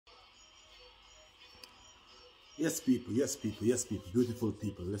Yes people, yes people, yes people, beautiful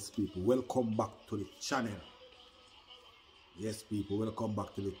people, yes people, welcome back to the channel. Yes people, welcome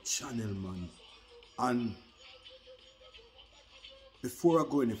back to the channel, man. And before I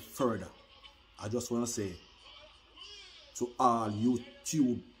go any further, I just want to say to all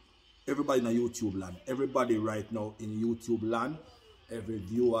YouTube, everybody in the YouTube land, everybody right now in YouTube land, every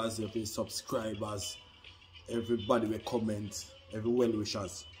viewers, every subscribers, everybody will comment, every well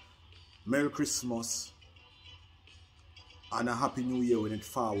wishers, Merry Christmas and a Happy New Year when it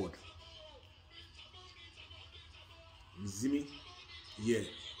forward. You see me? Yeah.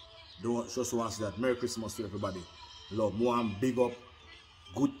 Don't just want to say that. Merry Christmas to everybody. Love, more and big up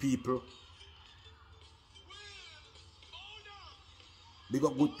good people. Big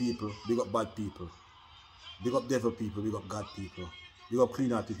up good people, big up bad people. Big up devil people, big up God people. Big up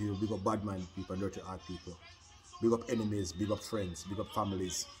clean-hearted people, big up bad-minded people, dirty heart people. Big up enemies, big up friends, big up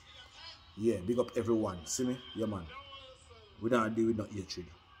families. Yeah, big up everyone. See me? Yeah, man. We don't deal with no hatred.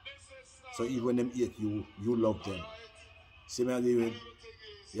 So even when them hate you, you love them. See me? I deal with?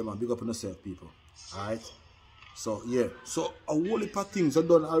 Yeah, man. Big up on yourself, people. Alright? So, yeah. So, a whole heap of things you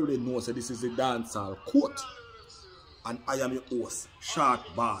don't already know. So, this is the dancehall quote. And I am your host, Short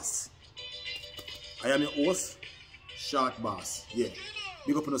Boss. I am your host, Short Boss. Yeah.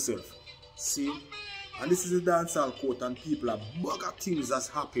 Big up on yourself. See? And this is the dancehall quote, and people are bugger things that's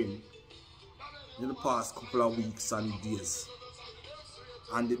happened in the past couple of weeks and days.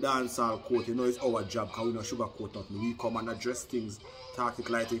 And the dancehall quote, you know, it's our job because we don't sugarcoat nothing. We come and address things, talk it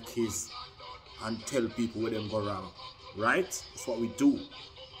like it is, and tell people where them go wrong. Right? That's what we do.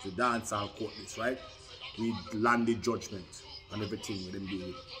 The dancehall quote this, right? We land the judgment and everything with them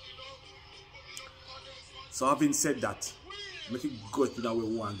do. So having said that, make it go to that way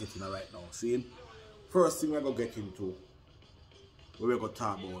we want to get in right now. See? First thing we're going to get into, what we're going to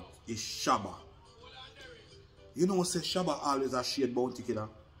talk about, is Shabba. You know, say Shabba always a shade bounty killer.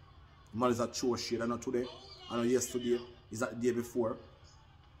 Man is a true shade, and not today, and not yesterday, is that the day before.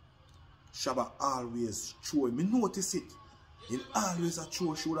 Shabba always true. Me notice it. He always a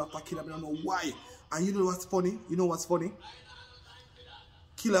true shade after killer. I don't know why. And you know what's funny? You know what's funny?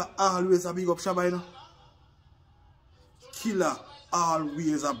 Killer always a big up Shabba, you know. Killer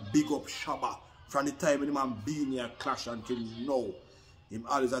always a big up Shabba. From the time when the man Beenie Man clash until now, him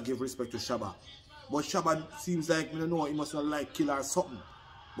always a give respect to Shabba. But Shabba seems like, I don't know, he must not like Killer or something.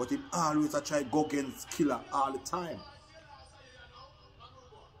 But he always a try go against Killer all the time.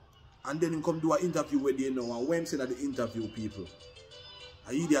 And then he come do an interview with you know, and when he said that the interview people,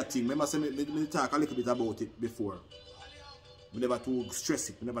 I hear that thing. Remember, me talk a little bit about it before. We never too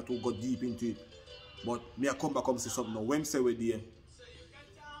stress it, we never too go deep into it. But me I come back and say something now. When say with you,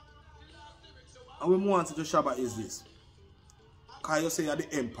 and what I want to Shabba is this. Because you say you're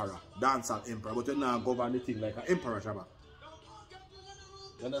the emperor, dancehall emperor, but you're not govern the thing like an emperor, Shabba.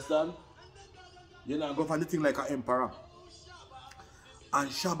 You understand? You're not govern the thing like an emperor.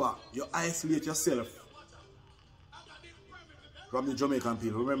 And Shabba, you isolate yourself from the Jamaican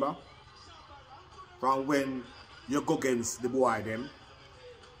people, remember? From when you go against the boy them,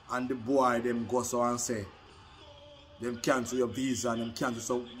 and the boy them go so and say, them cancel your visa and them cancel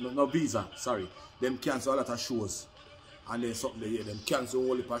some, no visa, sorry. Them cancel a lot of shows. And then something they them cancel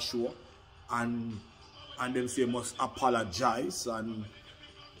all the show. And them say must apologize, and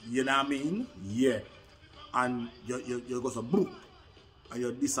you know what I mean? Yeah. And you go so boom, and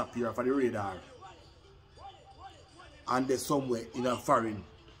you disappear from the radar. And they're somewhere in a foreign.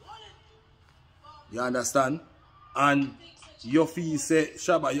 You understand? And your fee say,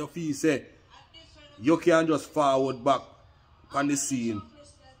 Shabba, your fee say, you can just forward back on the scene.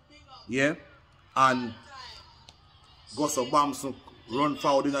 Yeah? And go so bam, so run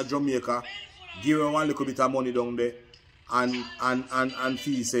forward in a Jamaica, give her one little bit of money down there, and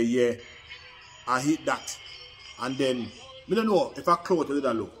fee say, yeah, I hit that. And then, I don't know if I clout you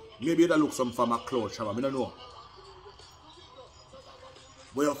that look. Maybe that look some from a clout, Shabba, I don't know.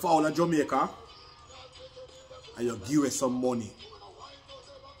 But you found a Jamaica and you give her some money.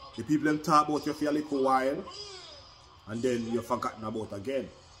 The people them talk about you for a little while and then you're forgotten about again.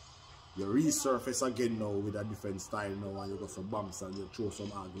 You resurface again now with a different style now, and you go some bumps and you throw some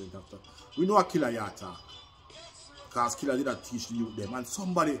argument after. We know a killer you attack. Because killer did not teach the youth them, and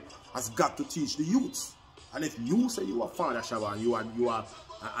somebody has got to teach the youths. And if you say you are father Shabba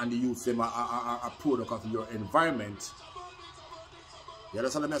and the youths them are a product of your environment, you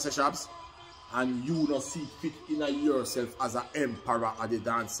understand the message, Shabs? And you don't see fit in yourself as an emperor at the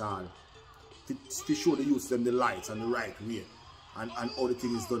dancehall to show the youths them the light and the right way, and how the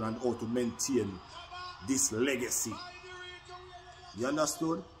thing is done and how to maintain this legacy. You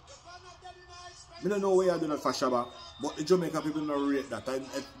understood? I don't know where you're doing that for Shabba, but the Jamaican people don't rate that.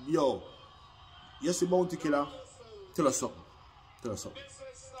 Yo, you see Bounty Killer? Tell us something. Tell us something.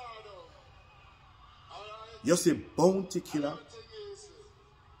 You see Bounty Killer?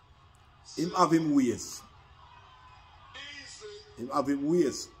 Him have him ways. Him have him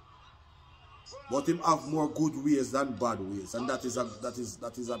ways. But him have more good ways than bad ways. And that is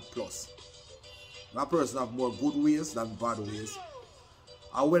a plus. That person have more good ways than bad ways.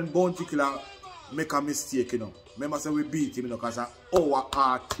 And when Bounty Killer make a mistake, you know, remember say we beat him, you know, because our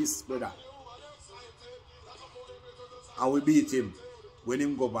artist, brother. And we beat him when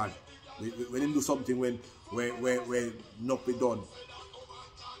him go bad. When him do something when not be done.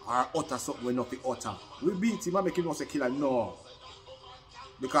 Or utter something when not be utter. We beat him and make him not say killer, no.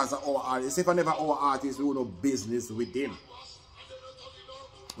 Because of our artist. If I never our artist, we have no business with him.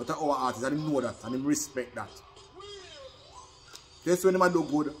 But our artist, and him know that, and him respect that. Just when him do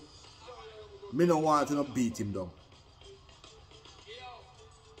good, me don't want to beat him down.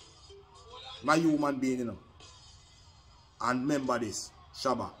 My human being, you know. And remember this,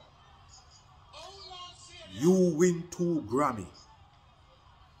 Shabba. You win 2 Grammy.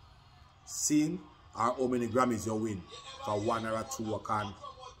 Seeing how many Grammys you win for 1 or 2, I can't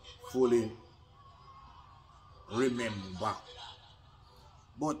fully remember.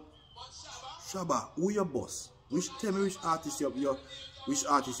 But Shabba, who your boss? Tell me which artist your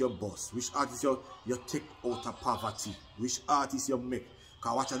boss? Which artist you take out of poverty? Which artist you make?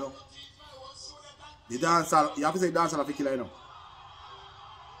 Cause watch you know. The dancer, you have to say dancer of a killer, you know.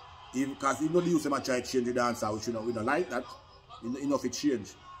 Because you know the use them try to change the dancer, which you know we don't like that. Enough it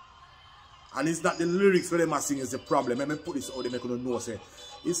change. And it's not the lyrics for them are singing is the problem. Let me put this out, they make you know say.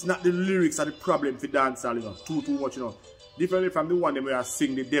 It's not the lyrics are the problem for dancer, you know. Too much, you know. Differently from the one them where I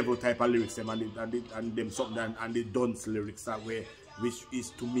sing the devil type of lyrics them and them something and the dance lyrics that way, which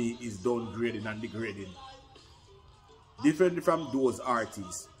is to me is downgrading and degrading. Differently from those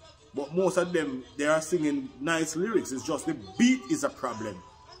artists. But most of them they are singing nice lyrics. It's just the beat is a problem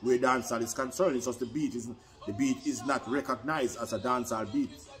where dancehall is concerned. It's just the beat is not recognized as a dancehall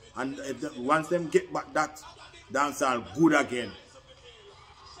beat. And once them get back that dancehall good again.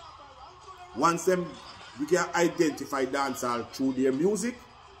 Once them we can identify dancehall through their music,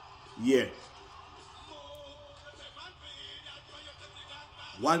 yeah.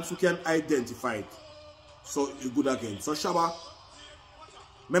 Once you can identify it, so it's good again. So Shabba,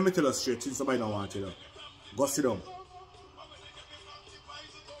 let me tell us straight, since somebody don't want to tell you. Go sit down.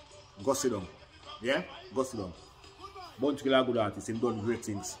 Go sit down. Yeah? Go sit down. Bounty Killer good artist, him done great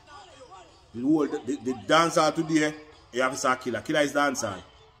things. The dancer today, you have to say Killer. Killer is dancer.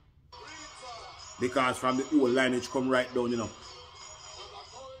 Because from the old lineage come right down, you know.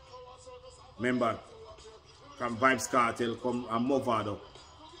 Remember, from Vibes Cartel come and Movado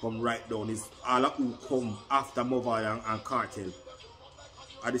come right down. It's all who come after Movado and Cartel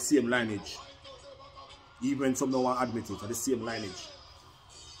are the same lineage. Even some don't want to admit it, are the same lineage.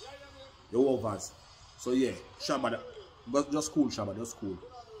 The overs. So yeah, Shabba, but just cool, Shabba, just cool.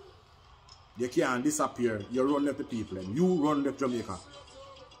 You can't disappear. You run left the people. And you run left Jamaica.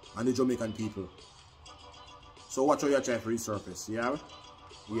 And the Jamaican people. So watch how you try to resurface. Yeah?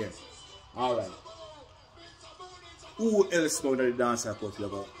 Yeah. Alright. Who else know that the dancer could you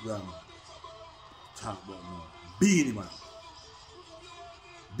about talk about now? Beenie Man.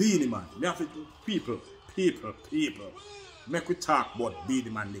 Beenie Man. Me have to people. Make we talk about Beenie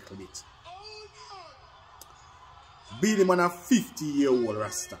Man little bit. Beenie Man a 50-year-old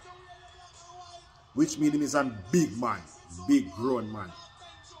Rasta. Which means him is a big man. Big grown man.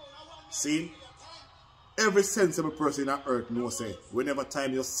 See? Every sensible person on earth knows say, whenever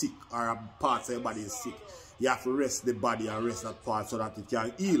time you're sick or a part of your body is sick, you have to rest the body and rest that part so that it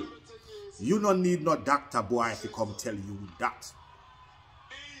can heal. You don't need no doctor boy to come tell you that.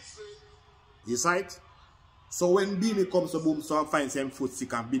 You see it? So when Beenie comes to boom, so I find some foot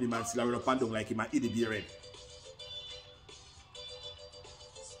sick and Beenie Man still up and down like him and eat the red.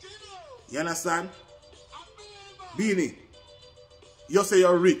 You understand? Beenie, you say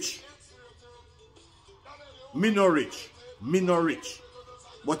you're rich. Me no rich.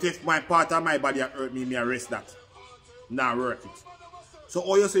 But if my part of my body hurt me, I rest that. Nah, worth it. So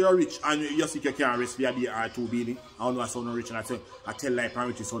all you say you're rich and you think you can't rest via the R2 Beenie. I don't know I sound rich and I tell life and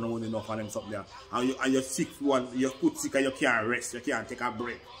riches so no one enough for them something there. And you're sick one, you're put sick and you can't rest, you can't take a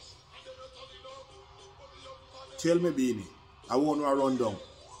break. Tell me Beenie, I want to run down.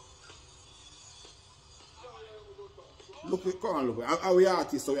 Look, come on, look. How we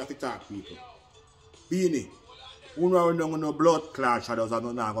artists, so we have to talk people. Beenie, who run down with no blood clot shadows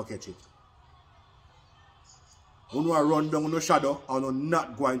and not going to catch it. Who run down with no shadow and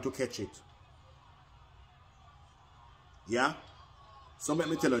not going to catch it. Yeah? So let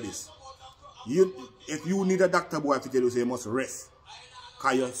me tell you this. If you need a doctor boy to tell you, say you must rest.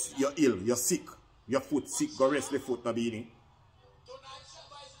 Because you're ill, you're sick. Your foot sick, go rest the foot, no Beenie.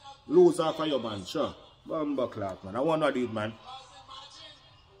 Lose off of your man, sure. Bumble clock, man. I want to do it, man.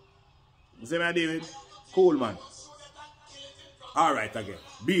 You see me, David? Cool, man. Alright, again.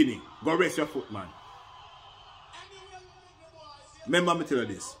 Beenie, go rest your foot, man. Remember me tell you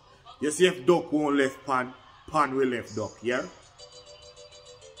this. You see if duck won't left pan, pan will left duck, yeah?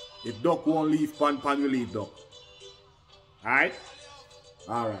 If duck won't leave pan, pan will leave duck. Alright?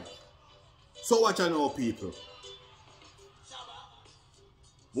 Alright. So what you know, people?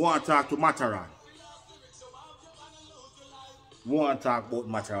 Want to talk to Mataran. Want to talk about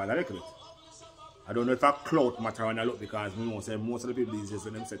Mataran a little bit. I don't know if I clout Mataran a lot because we know say most of the people these days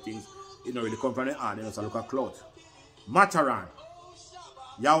when them say things, it don't really come from the heart, they just look at clout. Mataran.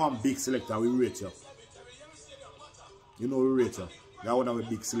 You are one big selector, we rate you. You know we rate you. You are one of the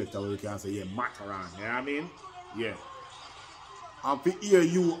big selector where we can say, yeah, Mataran. You know what I mean? Yeah. And to hear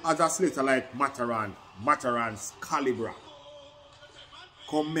you as a selector like Mataran, Mataran's caliber,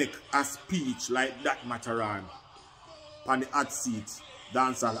 come make a speech like that Mataran on the hot seat,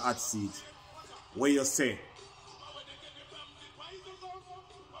 dancehall hot seat, where you say,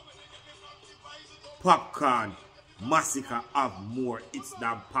 Popcorn Massacre have more hits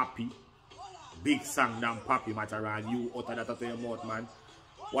than Papi. Big song than Papi, Mataran. You utter that out of your mouth, man.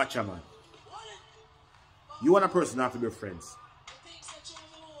 Watch ya, man. You and a person have to be friends.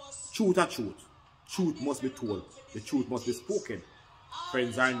 Truth or truth. Truth must be told. The truth must be spoken.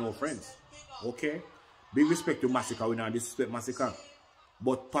 Friends are no friends. Okay? Big respect to Massacre. We don't disrespect Massacre.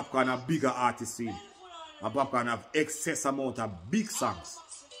 But Popcorn have bigger artists in. And Popcorn have excess amount of big songs.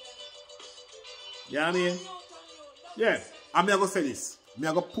 You know what I mean? Yeah. I'm going to say this. I'm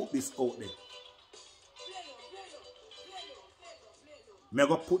going to put this out there. I'm going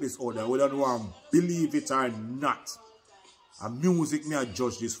to put this out there. We don't want to believe it or not. And music, me I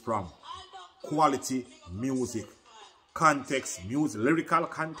judge this from quality music, context, music, lyrical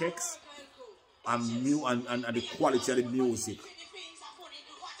context, and the quality of the music.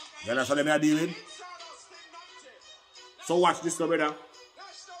 You understand what I'm doing? So watch this, brother.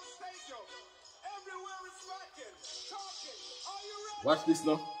 Watch this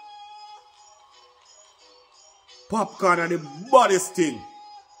now. Popcorn and the baddest thing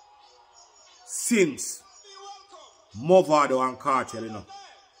since Movado and Cartel, you know.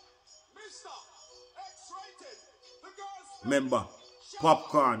 Remember,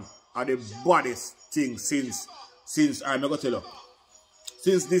 Popcorn are the baddest thing since I'm gonna tell you.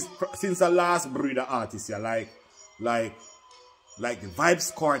 Since the last breeder artist, yeah, like the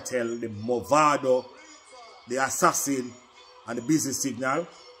Vibes Cartel, the Movado, the Assassin, and the Business Signal,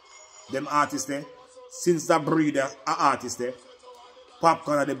 them artists there. Since the breeder are artists there,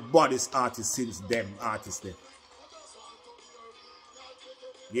 Popcorn are the baddest artists since them artists there.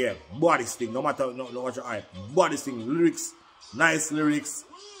 Yeah, baddest thing, no matter what your eye. Baddest thing, lyrics, nice lyrics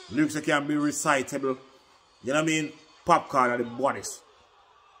that can be recitable. You know what I mean? Popcorn are the baddest.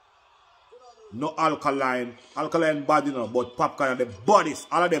 No alkaline bad, you know, but Popcorn are the baddest.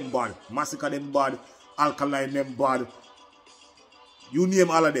 All of them bad. Massacre them bad, alkaline them bad. You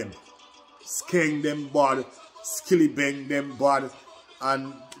name all of them. Skeng them bad, Skilly Bang them bad,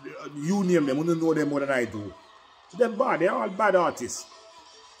 and you name them, you don't know them more than I do. Them bad, they're all bad artists.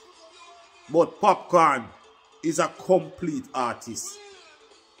 But Popcorn is a complete artist.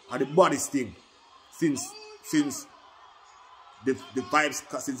 And the baddest thing since the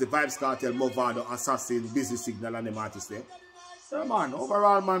Vibes Cartel, Movado, Assassin, Business Signal and them artists there. Yeah, man,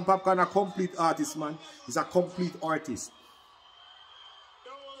 overall, man, Popcorn a complete artist, man. He's a complete artist.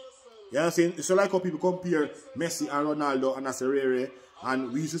 You know what I'm saying? So like how people compare Messi and Ronaldo and Acerere,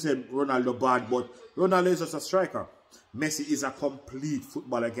 and we used to say Ronaldo bad, but Ronaldo is just a striker. Messi is a complete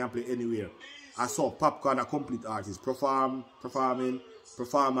footballer, can play anywhere. I saw Popcorn a complete artist. Performance,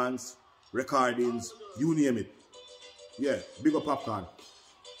 recordings, you name it. Yeah, big up Popcorn.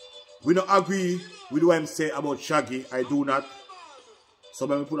 We don't agree with what I'm saying about Shaggy. I do not. So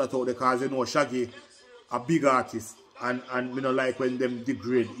when we put that out there, because you know Shaggy a big artist. And we don't like when them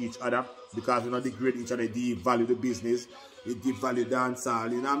degrade each other, because we don't degrade each other, they devalue the business, they devalue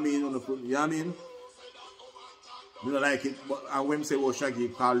dancehall, you know what I mean? You know what I mean? We don't like it, but and when we say oh Shaggy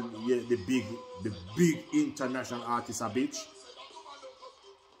call the big international artist a bitch.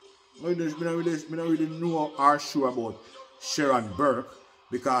 We don't really know or sure about Sharon Burke,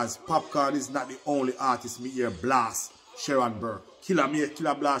 because Popcorn is not the only artist me hear blast Sharon Burke. Killer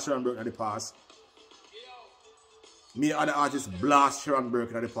blast Sharon Burke in the past. Me other artists blast Sharon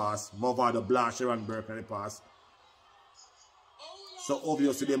Burke in the past. Movado blast Sharon Burke in the past. So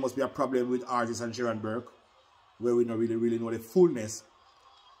obviously there must be a problem with artists and Sharon Burke, where we don't really know the fullness.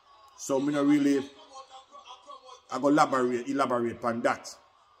 So we not really I go elaborate on that.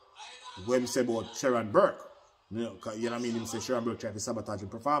 When we say about Sharon Burke, you know what I mean? Him say Sharon Burke try to sabotage the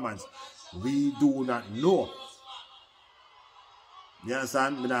performance. We do not know. You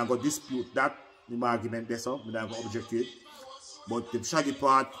understand? I'm not going to dispute that. My argument there, so I'm not going to object it. But the Shaggy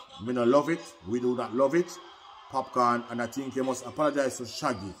part, we don't love it. We do not love it. Popcorn, and I think you must apologize to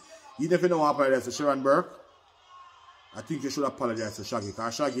Shaggy. Even if you don't apologize to Sharon Burke, I think you should apologize to Shaggy.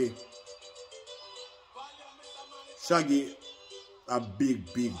 Because Shaggy, a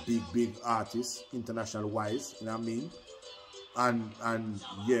big artist, international wise, you know what I mean? And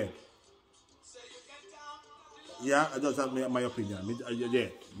yeah. Yeah, I just have my opinion. Yeah,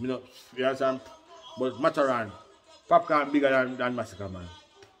 you know, you understand? But Mataran, Popcorn bigger than Massacre Man.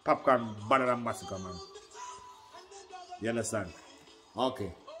 Popcorn better than Massacre Man. You understand?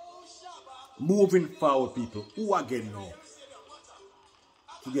 Okay. Moving forward, people. Who again now?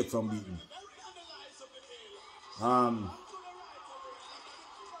 To get some beaten.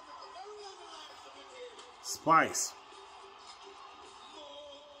 Spice.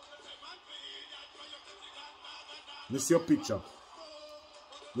 Let me see your picture.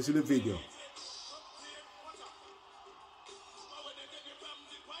 Let me see the video.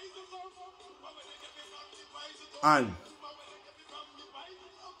 And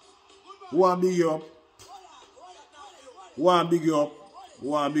one big up. One big up.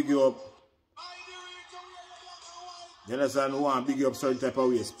 One big up. You understand? One big up certain type of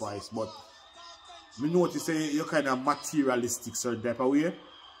way, Spice. But me notice you're kind of materialistic certain type of way.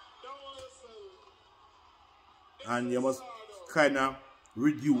 And you must kind of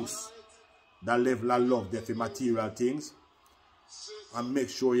reduce the level of love there for material things. And make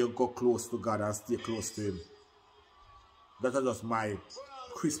sure you go close to God and stay close to Him. That is just my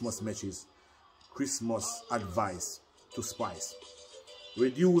Christmas message. Christmas advice to Spice.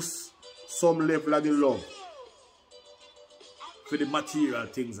 Reduce some level of the love for the material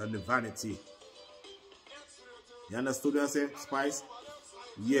things and the vanity. You understood what I say, Spice?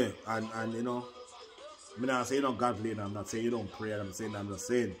 Yeah, and you know, I'm not saying you're not godly, I'm not saying you don't pray, I'm just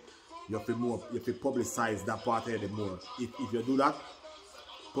saying you have to publicize that part of it more. If you do that,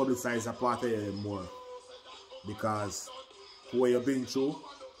 publicize that part of it more. Because what you've been through,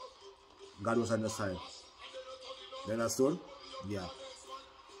 God was on your side. You understood? Yeah.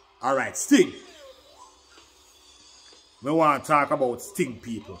 Alright, Sting. We want to talk about Sting,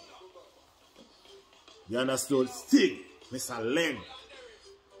 people. You understood? Sting, Mr. Len.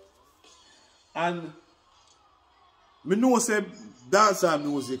 And me know say dancehall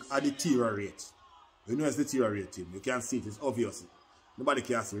music are deteriorate. You know it's deteriorating. You can see it, it's obvious. Nobody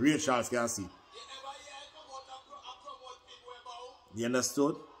can see. Ray Charles can see. You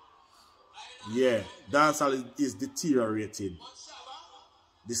understood? Yeah, dancehall is deteriorating.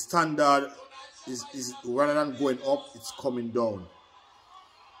 The standard is rather than going up, it's coming down.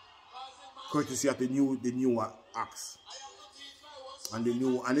 Courtesy of the newer acts. And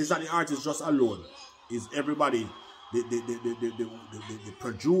it's not the artists just alone. It's everybody. The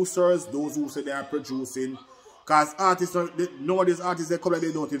producers, those who say they are producing. Because artists, nowadays artists, they come and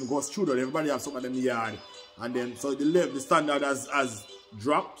they don't even go studio. Everybody have something in the yard. And then, so the standard has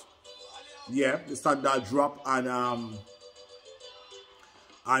dropped. Yeah, the standard dropped. And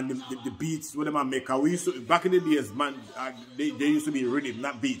the beats, what them make. We used to, back in the days, man, they used to be rhythm,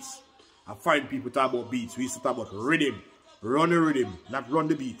 not beats. I find people talk about beats. We used to talk about rhythm. Run the rhythm, not run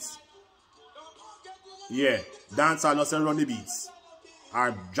the beats. Yeah, dancehall not say run the beats.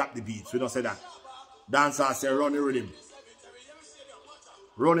 Or drop the beats, we don't say that. Dancehall say run the rhythm.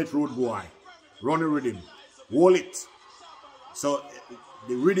 Run it, rude boy. Run the rhythm. Hold it. So,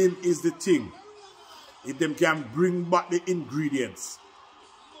 the rhythm is the thing. If them can bring back the ingredients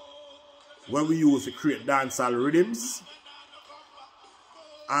when we use to create dancehall rhythms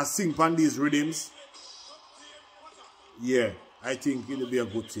and sing on these rhythms, yeah, I think it'll be a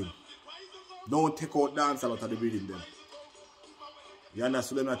good thing. Don't take out dancehall out of the rhythm then. You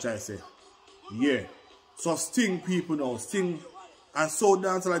understand what I'm trying to say? Yeah. So Sting people now, Sting, and so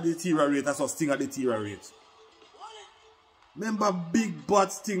dancehall deteriorate, and so Sting deteriorate. Remember Big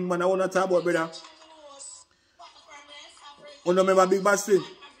Bad Sting, man, I want to talk about, brother. You remember Big Bad Sting?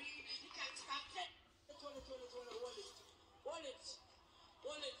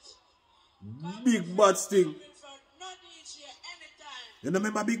 Big Bad Sting. You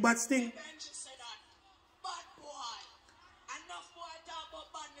remember Big Bad Sting?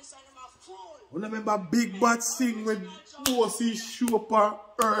 You remember Big Bad Sting when Bossy show up on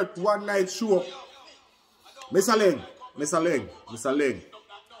Earth one night show up? Mr. Len, Mr. Leng, Mr. Leng.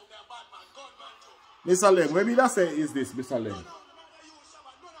 Mr. Leng, what me that say is this, Mr. Leng?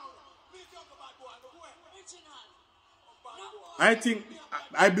 I think,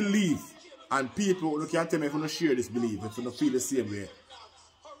 I believe, and people, you can't tell me if you don't share this belief, if you don't feel the same way.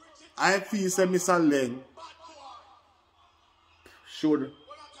 I feel that Mr. Leng should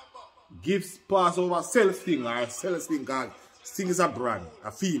give pass over self-thing or self-thing, because Sting is a brand,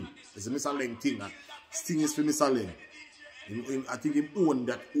 a feel. It's a Mr. Leng thing. Sting is for Mr. Leng. I think he own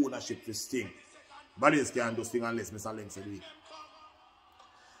that ownership for Sting. But he can't do Sting unless Mr. Leng said it.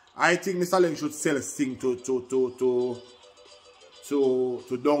 I think Mr. Leng should sell Sting to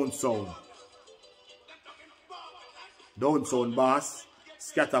Down Sound. Down Sound boss,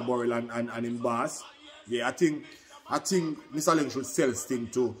 Scatterburrell and him boss. Yeah, I think Mr. Leng should sell Sting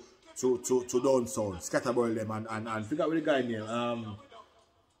to Down Sound, Scatterburrell them and figure out what the guy name.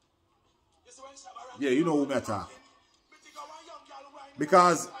 Yeah, you know who I talk.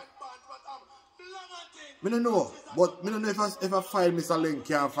 Because I don't know, but I don't know if I find Mr. Leng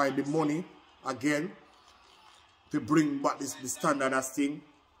can find the money again to bring back the standard as thing.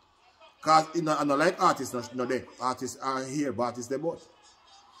 Because I don't like artists not there. Artists are here, but artists they both.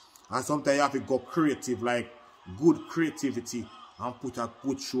 And sometimes you have to go creative, like good creativity, and put a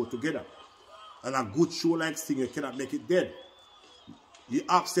good show together. And a good show like Sting, you cannot make it dead. You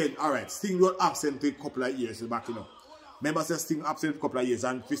absent, alright, Sting was absent for a couple of years back, you know. Remember, say Sting absent for a couple of years,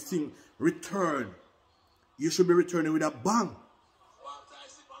 and if Sting return, you should be returning with a bang.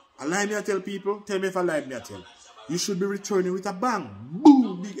 Allow me to tell people, tell me if I lie me to tell. You should be returning with a bang.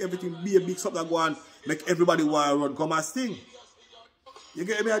 Boom, big everything, be a big something that go on, make everybody want to run, come and Sting. You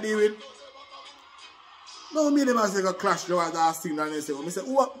get me a deal with? No, me them say a clash now that Sting and they say, I say,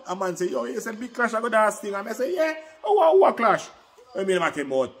 oh, a man say, yo, it's a big clash, I go to Sting, and I say, yeah, oh, clash. I mean, I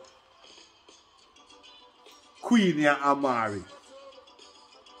came out Queenie and Amari.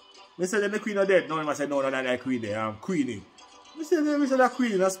 They say the Queen are dead. No, I say no, that Queen there. Queenie. We say that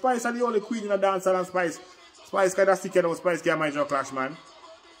Queen. And Spice are the only Queen in the dance and Spice. Spice kind of stick out. Spice can't manage no clash, man.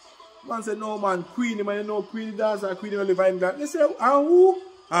 Man say no, man. Queenie, man, you know Queenie dance and Queenie only find that. They say, and who?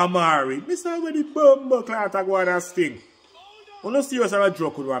 Amari. Me say when the bumble clout go on and Sting. You know serious or a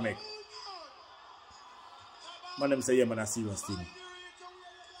joke could one make? Man, them say, yeah, man, a serious thing.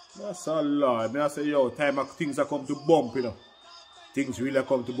 That's a lot. I say, yo, time things are come to bump, you know. Things really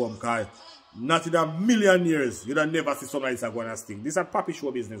come to bump, because not in a million years, you don't never see somebody that's going to Sting. This is a papi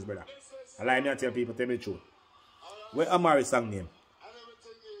show business, brother. I like me to tell people, tell me the truth. Where Amari song name?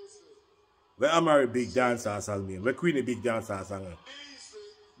 Where Amari big dancer song name? Where Queenie big dancer song name?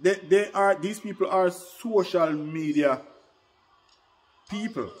 These people are social media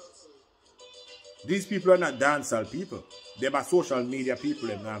people. These people are not dancehall people. They are social media people.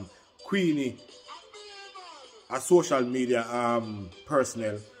 Queenie, a social media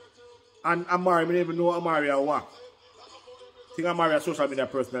personnel. And Amari, I don't even know Amari or what. I think Amari a social media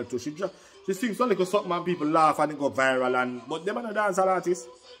personnel too. She sings something because something people laugh and it go viral. But them are not dancehall artists.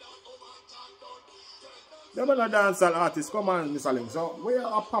 Them are not dancehall artists. Come on, Mr. Leng. So, where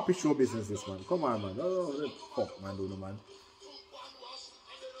are papi show business this man? Come on, man. Oh, fuck, man, do no, man.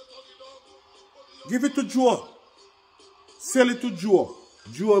 Give it to Joe. Sell it to Joe.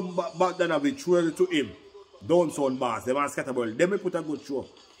 Joe back then have it, throw it to him. Down Sound boss. They want Scatterburrell. Then we put a good show.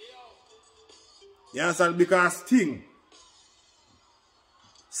 You understand? Because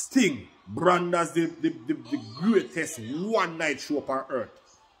Sting brand as the greatest one night show on earth.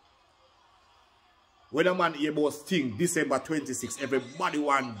 When a man hear about Sting December 26, everybody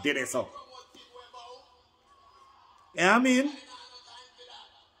want dead us up. You know what I mean?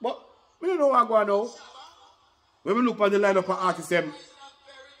 But we don't know what going on now. When we look at the lineup of artists,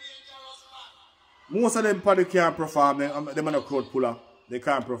 most of them probably can't perform. Them are not crowd puller. They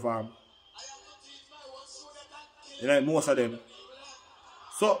can't perform. You know, most of them.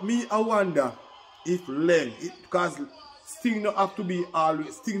 So me, I wonder if Leng, because Sting don't have to be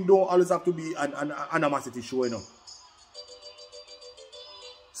always. Sting don't always have to be an animosity show, you know.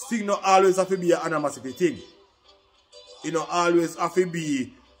 Sting don't always have to be an animosity thing. You know, always have to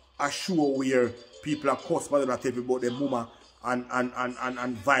be a show where people are cussed by the tell about their mama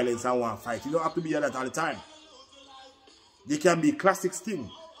and violence and want to fight. You don't have to be like that all the time. They can be classic Sting.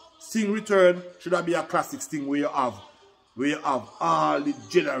 Sting Return should have be a classic Sting where you have all the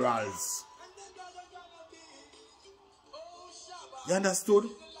generals. You understood?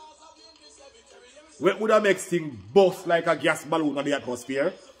 What would have make Sting bust like a gas balloon in the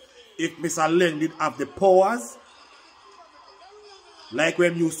atmosphere if Mr. Leng did have the powers like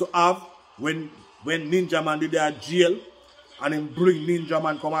when used to have when Ninja Man did their jail and then bring Ninja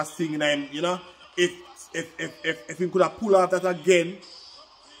Man come and sing in him, you know? If if he could have pulled off that again,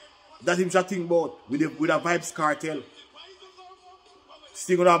 that him should think about with a Vibes Cartel.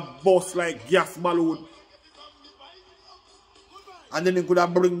 Sting would have bust like gas balloon. And then he could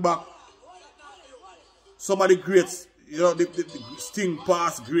have bring back some of the greats, you know, the Sting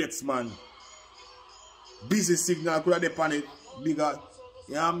past greats, man. Busy Signal could have depend it bigger.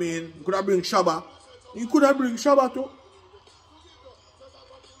 You know what I mean? He could have bring Shabba. He could have bring Shabba too.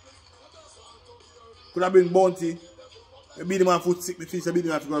 Could have bring Bounty. Beenie Man foot sick, me feel say Beenie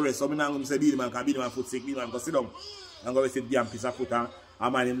Man go rest. So I'm not going to say Beenie Man because Beenie Man foot sick. Beenie Man go sit down. I'm going to sit damn piece of foot and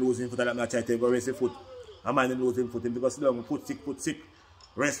I'm mind him losing foot and I'm going to try to go rest his foot. I'm mind him losing foot. Because sit down, foot sick.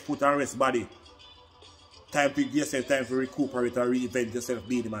 Rest foot and rest body. Time to give yourself time to recuperate and reinvent yourself,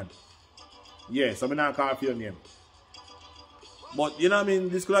 Beenie Man. Yeah, so I'm not going to call your name. But you know what I mean?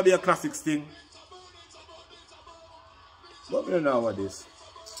 This could be a classic thing. But we don't know what this.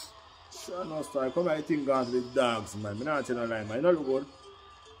 Sure, no story. Come here, think gone to the dogs, man. I'm not telling a lie, man. You know look good.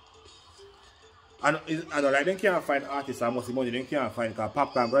 I don't like, they can't find artists and most money. They can't find because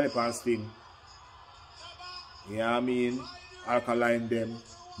Popcorn, Granny Pants thing. You know what I mean? Alkaline them.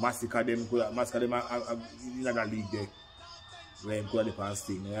 Massacre them. Massacre them in another league there. Where Granny Pants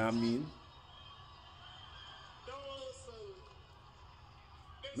thing. You know what I mean?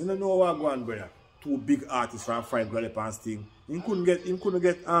 I don't know what going on, brother. Two big artists from fight Granny Pants thing. He couldn't get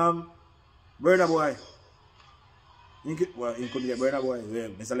Burna Boy. He couldn't get Burna Boy. Yeah,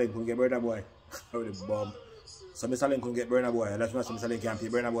 Mr. Lane couldn't get Burna Boy. The bomb. So Mr. Lane couldn't get Burna Boy. That's why Mr. Lane can't pay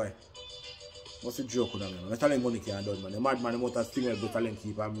Burna Boy. What's the joke on that, man? Mr. Lane money can't done, man. The madman, the motor sting with Mr. Lane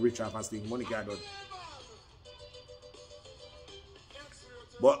keep. I'm rich off and sting. Money can't done.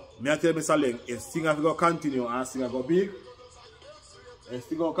 But me I tell Mr. Lane, if Sting have to go continue and Sting have to go big, and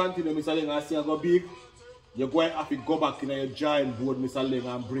Sting go continue, Mr. Lane, and Sting have to go big, you're going to have to go back in your giant board, Mr. Lane,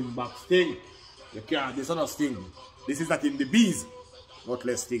 and bring back Sting. You can't, this is not Sting. This is not in the bees. Not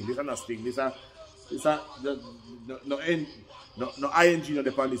less Sting. This is not Sting. This is no ing on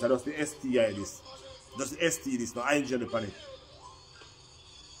the pan this. Just the STI this. Just the ST this. No ing on the pan it.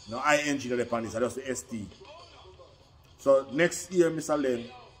 No ing on the pan this. Just the ST. So next year, Mr. Lane,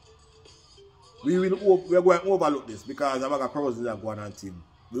 we're going to overlook this because I'm going to propose that going on team.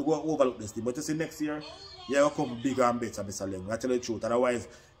 We're going to overlook this thing. But you see next year, you're going to come bigger and better, Mr. Lane. I tell you the truth. Otherwise,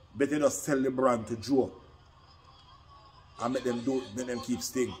 better just sell the brand to Joe and make them keep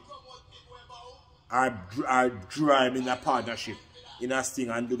Sting. Or draw him in a partnership, in a Sting,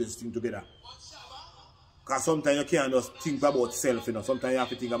 and do this thing together. Because sometimes you can't just think about self, you know. Sometimes you have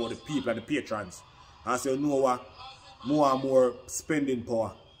to think about the people and the patrons. And so you know what, more and more spending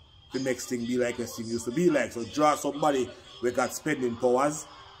power to make Sting be like a Sting used to be like. So draw somebody who got spending powers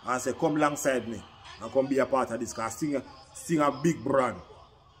and say, come alongside me and come be a part of this. Because Sting a big brand.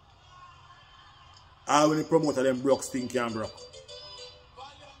 And when the promoter them broke, Sting can't broke.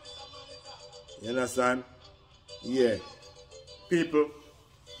 You understand? Yeah. People,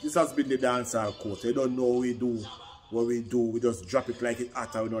 this has been the dancehall quote. They don't know what we do. What we do, we just drop it like it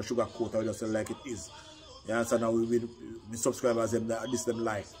hot, we don't sugar coat, we just sell like it is. You understand? Now we subscribers them that this them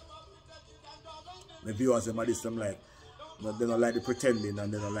like. The viewers them this them like. But they don't like the pretending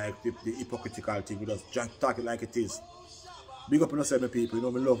and they don't like the hypocritical thing. We just talk it like it is. Big up on yourself, my people. You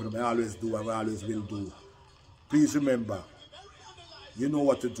know me love them. I always do and I always will do. Please remember, you know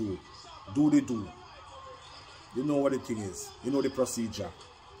what to do. Do the do. You know what the thing is. You know the procedure.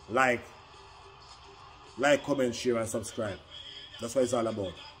 Like, comment, share and subscribe. That's what it's all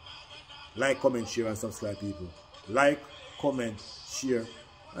about. Like, comment, share and subscribe, people. Like, comment, share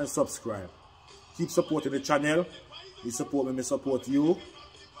and subscribe. Keep supporting the channel. You support me, I support you.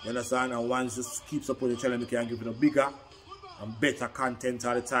 You understand? And once you keep supporting the channel, we can give you bigger and better content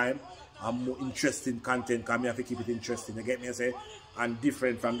all the time. And more interesting content, because I have to keep it interesting. You get me? I say? And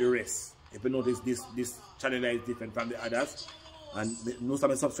different from the rest. If you notice, this channel is different from the others. And most of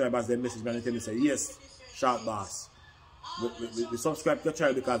my subscribers, they message me and tell me, say, yes, Sharp Boss. We subscribe to the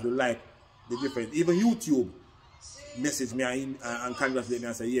channel because we like the difference. Even YouTube message me and congratulate me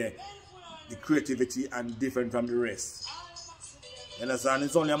and say, yeah, the creativity and different from the rest. You understand?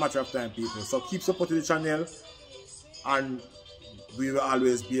 It's only a matter of time, people. So keep supporting the channel and we will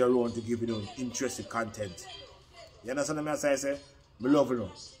always be around to give you interesting content. You understand what I say? I love you.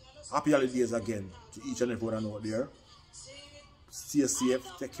 Happy holidays again to each and everyone out there. Stay safe,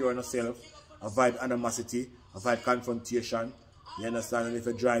 take care of yourself, avoid animosity, avoid confrontation. You understand? And if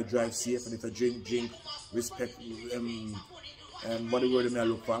you drive safe, and if you drink, respect, what the word I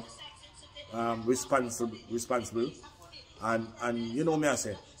look for? Responsible. And you know me I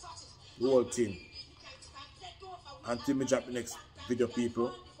say, the whole thing. Until me drop the next video,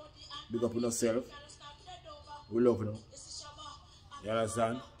 people, big up on yourself. We love you. You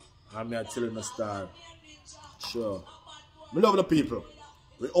understand? I'm here telling the star. Sure. We love the people.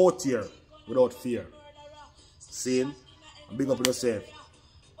 We out here without fear. Seeing? And big up on yourself.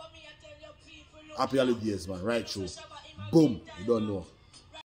 Happy holidays, man. Right through. Boom. You don't know.